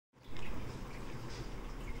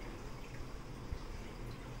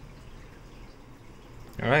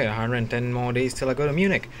Alright, 110 more days till I go to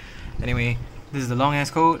Munich. Anyway, this is the long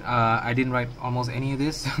ass code. I didn't write almost any of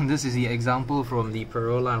this. This is the example from the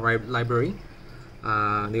Parola library.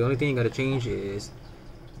 The only thing you gotta change is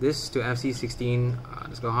this to FC16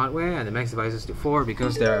 underscore hardware and the max devices to 4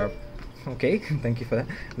 because there are, okay, thank you for that.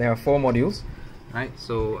 There are 4 modules, right?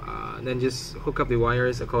 So then just hook up the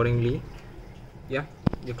wires accordingly. Yeah,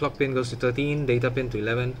 your clock pin goes to 13, data pin to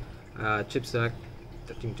 11, chip select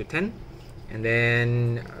 13 to 10. And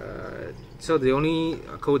then so the only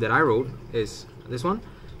code that I wrote is this one,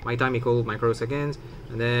 my time equal microseconds,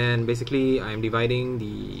 and then basically I'm dividing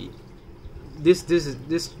the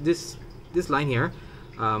this line here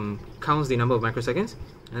counts the number of microseconds,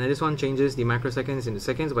 and then this one changes the microseconds into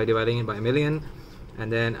seconds by dividing it by a million,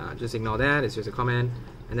 and then just ignore that, it's just a comment,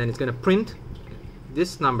 and then it's going to print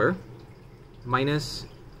this number minus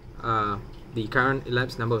the current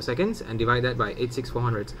elapsed number of seconds and divide that by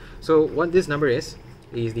 86400. So what this number is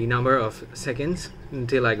the number of seconds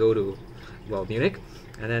until I go to, well, Munich,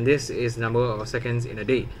 and then this is the number of seconds in a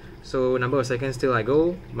day. So number of seconds till I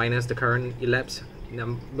go minus the current elapsed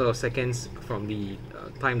number of seconds from the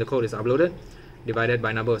time the code is uploaded divided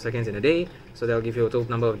by number of seconds in a day, so that will give you a total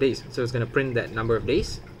number of days. So it's going to print that number of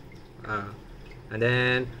days, and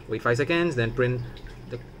then wait 5 seconds, then print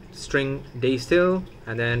the string day still,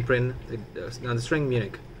 and then print the string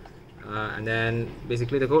Munich, and then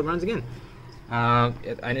basically the code runs again.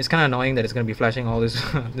 And it's kind of annoying that it's going to be flashing all this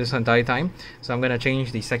this entire time, so I'm going to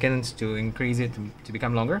change the seconds to increase it to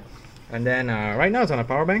become longer. And then right now it's on a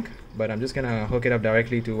power bank, but I'm just going to hook it up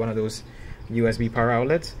directly to one of those USB power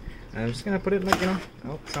outlets, and I'm just going to put it, like, you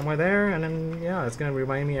know, somewhere there, and then yeah, it's going to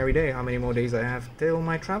remind me every day how many more days I have till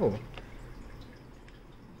my travel.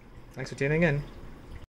 Thanks for tuning in.